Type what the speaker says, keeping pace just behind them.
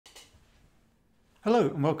Hello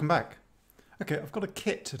and welcome back. Okay, I've got a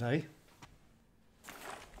kit today.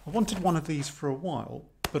 I wanted one of these for a while,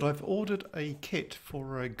 but I've ordered a kit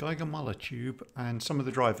for a Geiger Müller tube and some of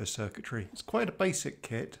the driver circuitry. It's quite a basic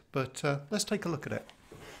kit, but let's take a look at it.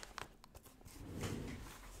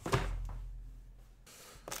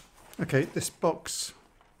 Okay, this box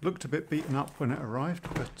looked a bit beaten up when it arrived,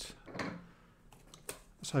 but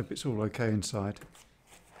let's hope it's all okay inside.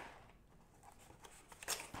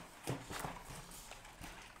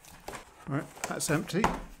 Right, that's empty.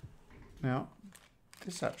 Now,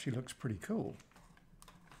 this actually looks pretty cool.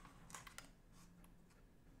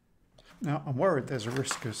 Now, I'm worried there's a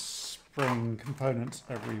risk of spraying components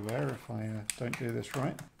everywhere if I don't do this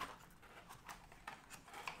right.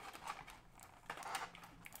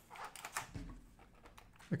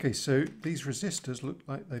 Okay, so these resistors look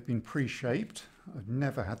like they've been pre-shaped. I've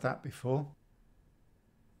never had that before.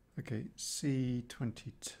 Okay,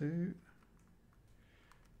 C22.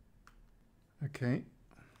 Okay.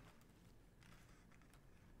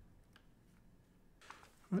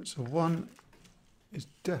 Right, so one is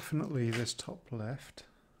definitely this top left.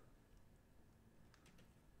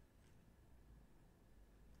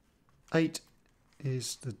 8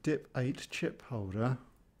 is the DIP 8 chip holder.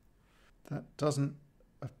 That doesn't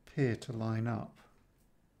appear to line up.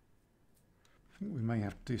 I think we may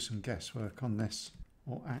have to do some guesswork on this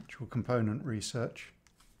or actual component research.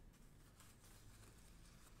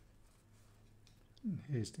 And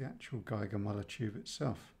here's the actual Geiger Müller tube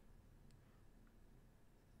itself.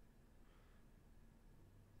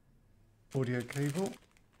 Audio cable,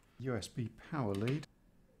 USB power lead,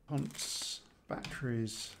 ponts,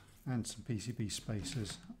 batteries and some PCB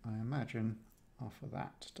spacers. I imagine are for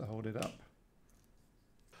that to hold it up.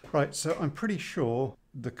 Right, so I'm pretty sure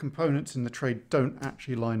the components in the tray don't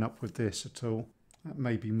actually line up with this at all. That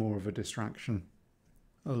may be more of a distraction.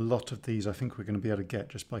 A lot of these I think we're going to be able to get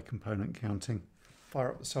just by component counting.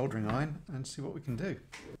 Fire up the soldering iron and see what we can do.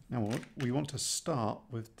 Now we want to start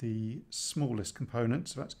with the smallest component,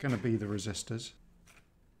 so that's going to be the resistors.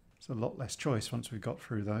 There's a lot less choice once we've got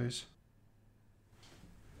through those.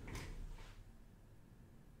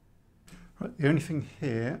 Right, the only thing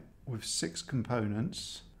here with 6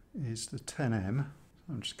 components is the 10M.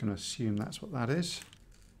 I'm just going to assume that's what that is.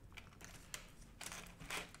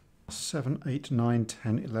 7, 8, 9,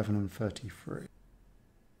 10, 11 and 33.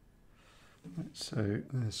 Right, so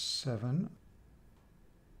there's 7.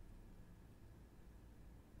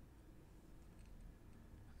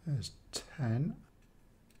 There's 10,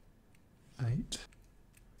 8,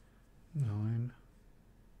 9.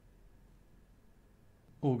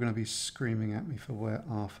 All going to be screaming at me for where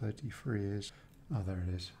R33 is. Oh, there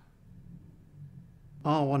it is.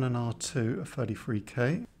 R1 and R2 are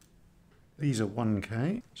 33K. These are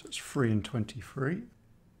 1K, so it's 3 and 23.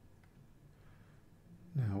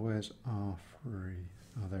 Now, where's R3?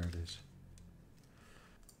 Oh, there it is.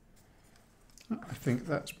 I think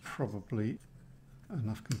that's probably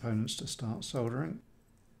enough components to start soldering.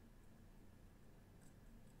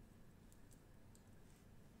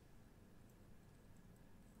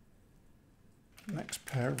 Next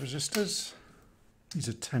pair of resistors. These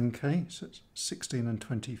are 10K, so it's 16 and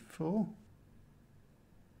 24.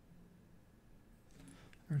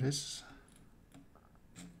 There it is.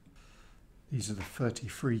 These are the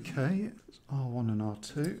 33K, it's R1 and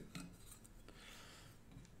R2.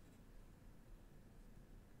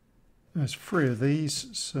 There's 3 of these,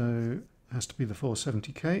 so it has to be the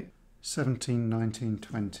 470K. 17, 19,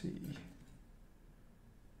 20.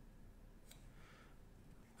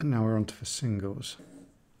 And now we're on to the singles.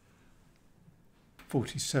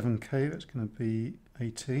 47K, that's going to be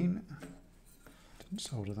 18. Didn't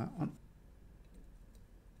solder that one.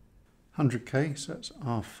 100K, so that's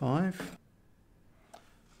R5.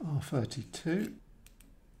 R32.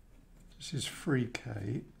 This is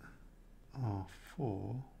 3K.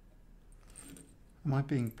 R4. Am I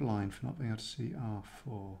being blind for not being able to see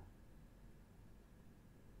R4?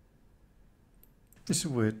 This is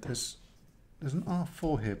weird. There's an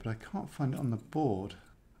R4 here, but I can't find it on the board.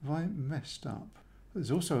 Have I messed up? There's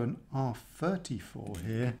also an R34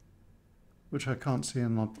 here, which I can't see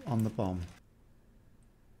on the BOM.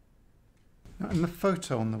 Now, in the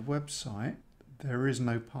photo on the website, there is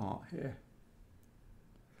no part here.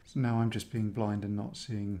 So now I'm just being blind and not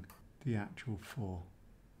seeing the actual 4.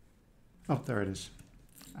 Oh, there it is.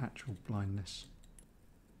 Actual blindness.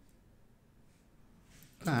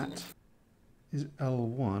 That is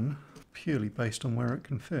L1, purely based on where it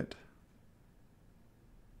can fit.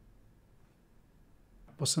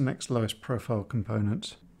 What's the next lowest profile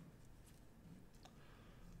component?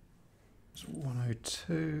 It's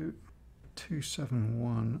 102,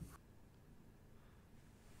 271,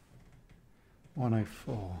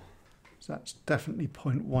 104. So that's definitely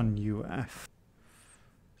 0.1 UF.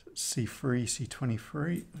 C3,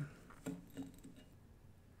 C23.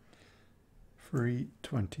 3,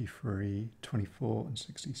 23, 24 and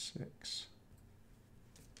 66.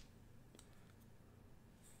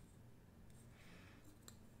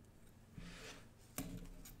 So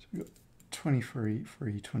we've got 23,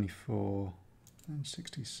 3, 24 and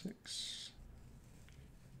 66.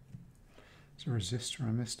 There's a resistor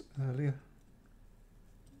I missed earlier.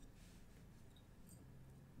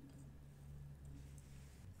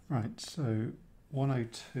 Right, so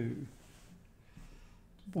 102,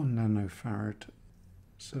 1 nanofarad,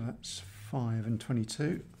 so that's 5 and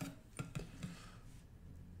 22.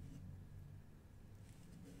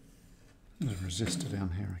 There's a resistor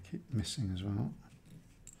down here I keep missing as well.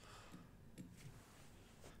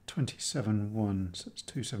 27.1, so it's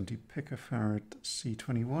 270 picofarad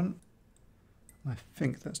C21. I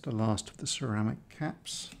think that's the last of the ceramic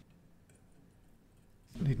caps.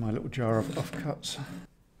 Need my little jar of offcuts.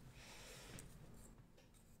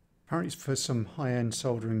 Apparently for some high-end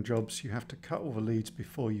soldering jobs you have to cut all the leads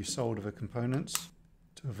before you solder the components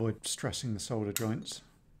to avoid stressing the solder joints.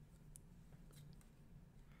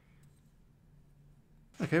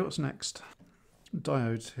 Okay, what's next? Some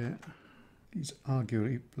diodes here. These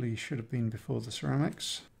arguably should have been before the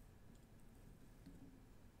ceramics.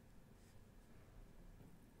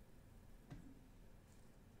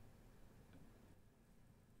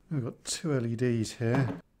 We've got two LEDs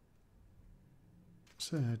here.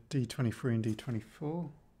 So D23 and D24.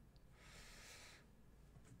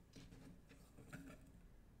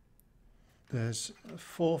 There's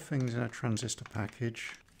 4 things in a transistor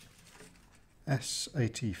package.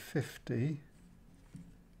 S8050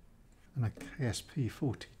 and a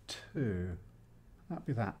KSP42. That'd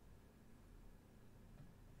be that.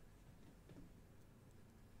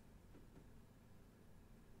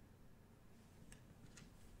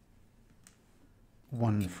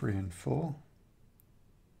 One, 3 and 4.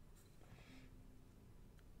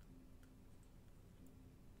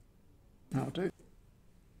 That'll do.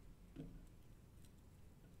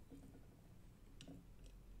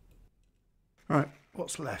 Right,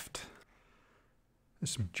 what's left?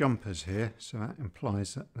 There's some jumpers here, so that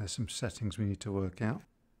implies that there's some settings we need to work out.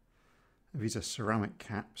 These are ceramic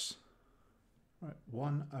caps. Right,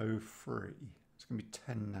 103. It's going to be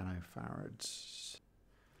 10 nanofarads.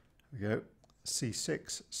 There we go.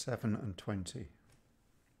 C6, 7 and 20.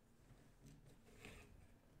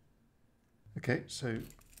 Okay, so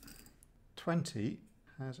 20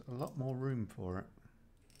 has a lot more room for it.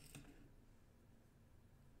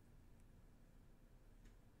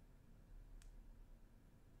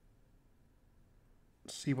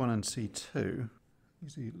 C1 and C2,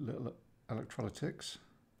 these are little electrolytics,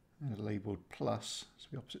 and are labelled plus, so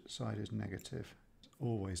the opposite side is negative. It's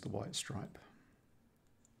always the white stripe.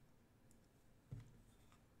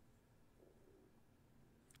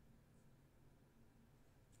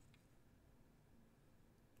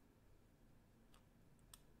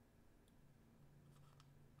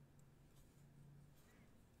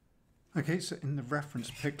 Okay, so in the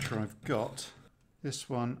reference picture I've got this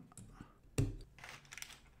one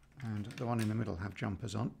and the one in the middle have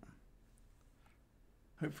jumpers on.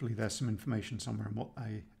 Hopefully there's some information somewhere on what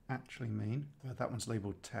they actually mean. That one's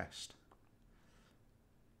labelled test.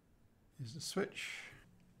 Here's the switch.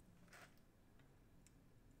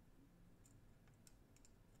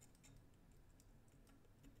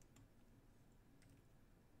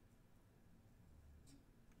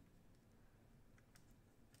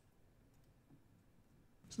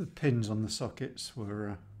 So the pins on the sockets were,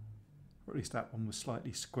 or at least that one was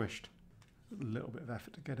slightly squished. A little bit of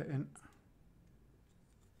effort to get it in.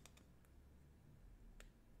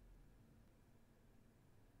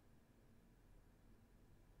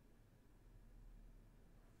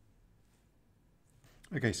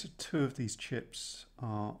 Okay, so 2 of these chips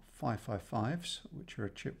are 555s, which are a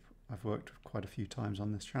chip I've worked with quite a few times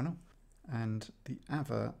on this channel. And the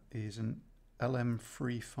other is an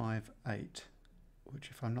LM358. Which,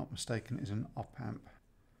 if I'm not mistaken, is an op-amp.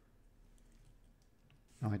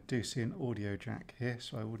 Now I do see an audio jack here,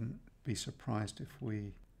 so I wouldn't be surprised if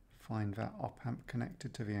we find that op-amp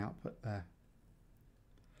connected to the output there.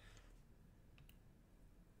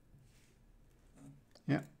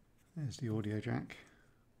 Yeah, there's the audio jack.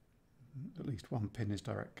 At least one pin is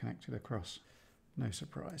direct connected across. No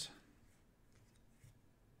surprise.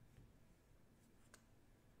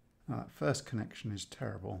 Now that first connection is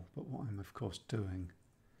terrible, but what I'm of course doing,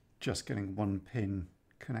 just getting one pin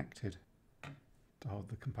connected to hold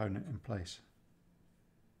the component in place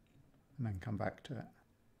and then come back to it.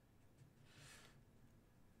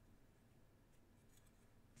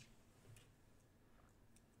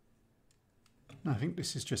 I think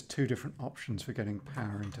this is just two different options for getting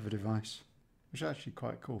power into the device, which is actually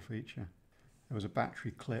quite a cool feature. There was a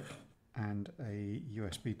battery clip and a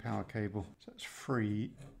USB power cable. So it's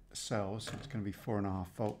 3 cells, so it's going to be 4.5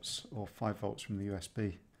 volts or 5 volts from the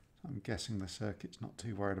USB. So I'm guessing the circuit's not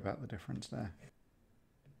too worried about the difference there.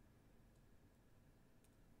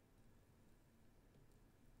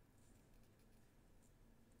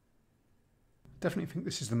 Definitely think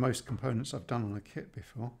this is the most components I've done on a kit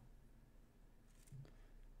before.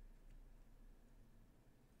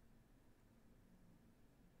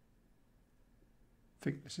 I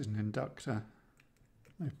think this is an inductor.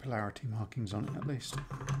 No polarity markings on it at least.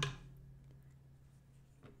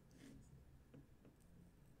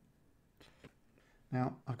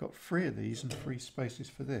 Now I've got 3 of these and 3 spaces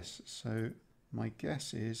for this, so my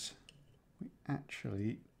guess is we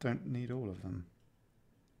actually don't need all of them.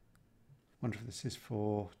 Wonder if this is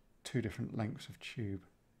for 2 different lengths of tube.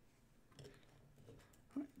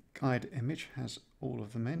 Guide image has all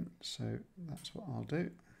of them in, so that's what I'll do.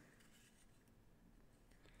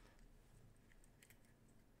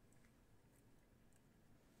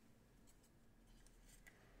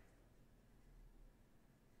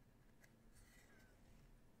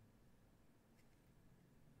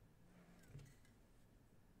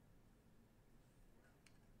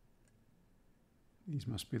 These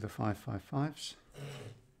must be the 555s.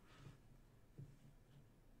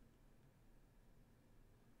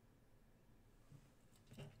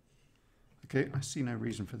 Okay, I see no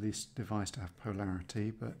reason for this device to have polarity,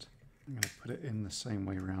 but I'm going to put it in the same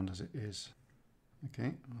way around as it is.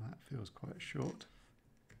 Okay, well that feels quite short.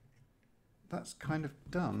 That's kind of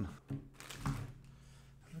done. Have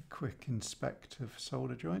a quick inspect of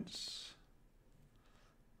solder joints.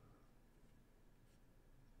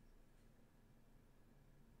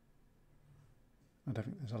 I don't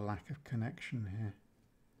think there's a lack of connection here.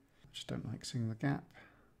 I just don't like seeing the gap.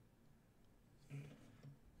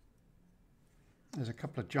 There's a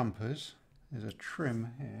couple of jumpers. There's a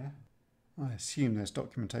trim here. I assume there's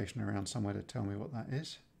documentation around somewhere to tell me what that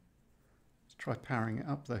is. Let's try powering it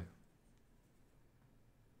up though.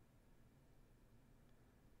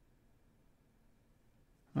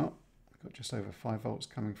 Oh, I've got just over 5 volts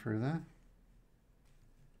coming through there.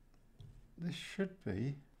 This should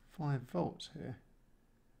be 5 volts here.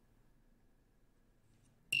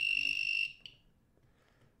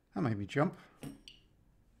 That made me jump.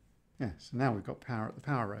 Yeah, so now we've got power at the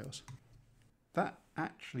power rails. That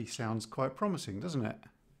actually sounds quite promising, doesn't it?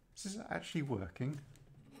 Is this actually working?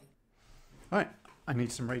 Right, I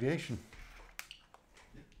need some radiation.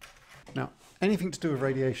 Now, anything to do with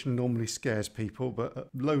radiation normally scares people, but at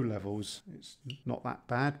low levels it's not that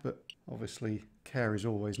bad, but obviously care is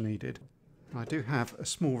always needed. I do have a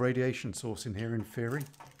small radiation source in here in theory.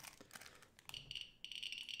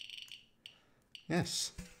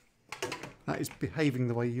 Yes. That is behaving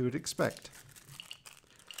the way you would expect.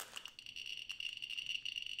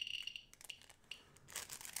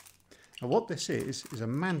 Now what this is a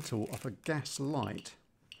mantle of a gas light,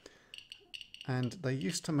 and they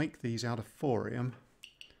used to make these out of thorium.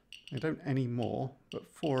 They don't anymore,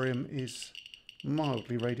 but thorium is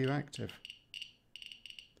mildly radioactive.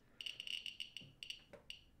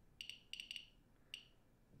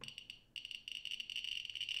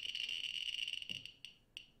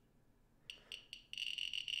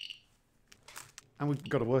 And we've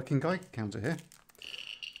got a working Geiger counter here.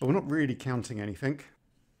 But we're not really counting anything.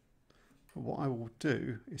 But what I will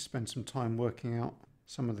do is spend some time working out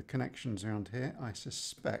some of the connections around here. I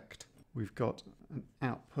suspect we've got an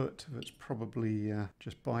output that's probably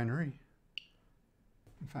just binary.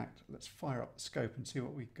 In fact, let's fire up the scope and see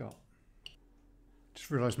what we've got.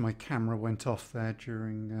 Just realised my camera went off there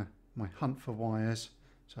during my hunt for wires,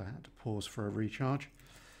 so I had to pause for a recharge.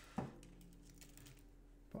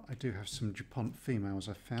 But I do have some DuPont females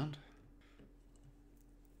I've found.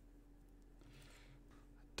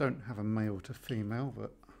 Don't have a male to female,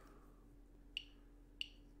 but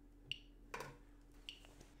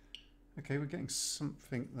okay, we're getting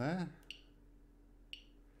something there.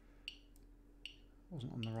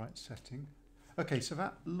 Wasn't on the right setting. Okay, so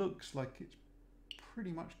that looks like it's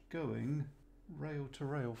pretty much going rail to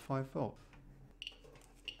rail 5 volt.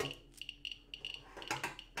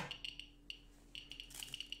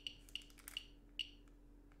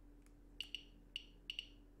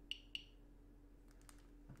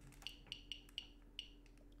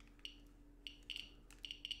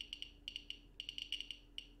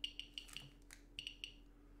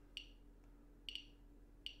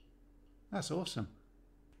 That's awesome.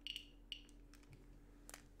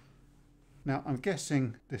 Now I'm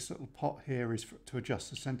guessing this little pot here is to adjust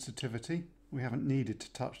the sensitivity. We haven't needed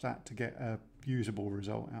to touch that to get a usable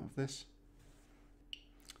result out of this.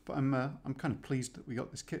 But I'm kind of pleased that we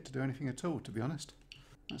got this kit to do anything at all, to be honest.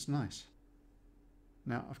 That's nice.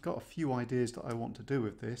 Now I've got a few ideas that I want to do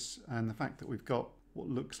with this, and the fact that we've got what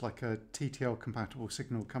looks like a TTL compatible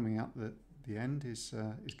signal coming out the end is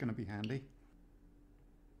going to be handy.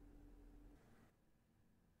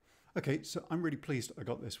 Okay, so I'm really pleased I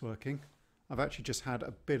got this working. I've actually just had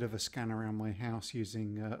a bit of a scan around my house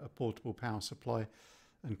using a portable power supply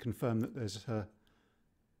and confirmed that there's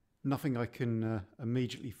nothing I can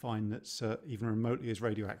immediately find that's even remotely as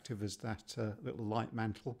radioactive as that little light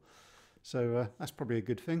mantle. So that's probably a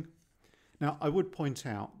good thing. Now I would point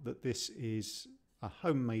out that this is a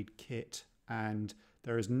homemade kit and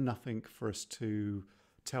there is nothing for us to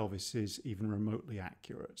tell this is even remotely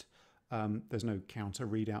accurate. There's no counter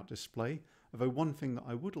readout display, although one thing that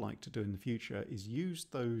I would like to do in the future is use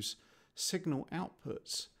those signal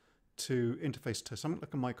outputs to interface to something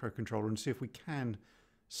like a microcontroller and see if we can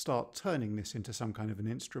start turning this into some kind of an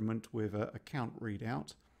instrument with a count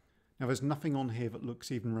readout. Now there's nothing on here that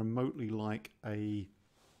looks even remotely like a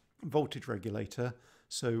voltage regulator,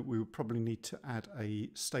 so we would probably need to add a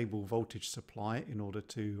stable voltage supply in order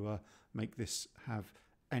to make this have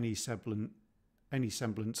any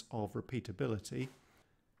semblance of repeatability,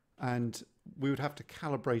 and we would have to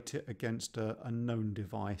calibrate it against a known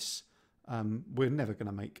device. We're never going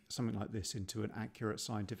to make something like this into an accurate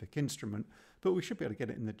scientific instrument, but we should be able to get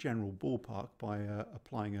it in the general ballpark by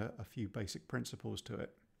applying a few basic principles to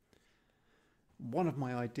it. One of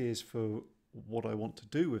my ideas for what I want to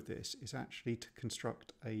do with this is actually to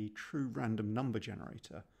construct a true random number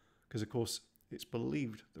generator, because of course it's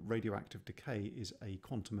believed that radioactive decay is a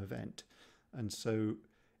quantum event. And so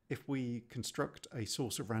if we construct a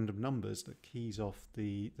source of random numbers that keys off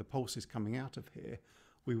the pulses coming out of here,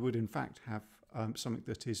 we would in fact have something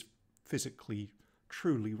that is physically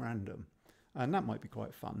truly random. And that might be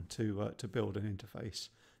quite fun to build an interface.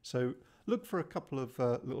 So look for a couple of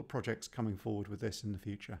little projects coming forward with this in the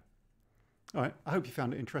future. All right, I hope you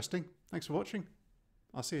found it interesting. Thanks for watching.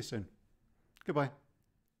 I'll see you soon. Goodbye.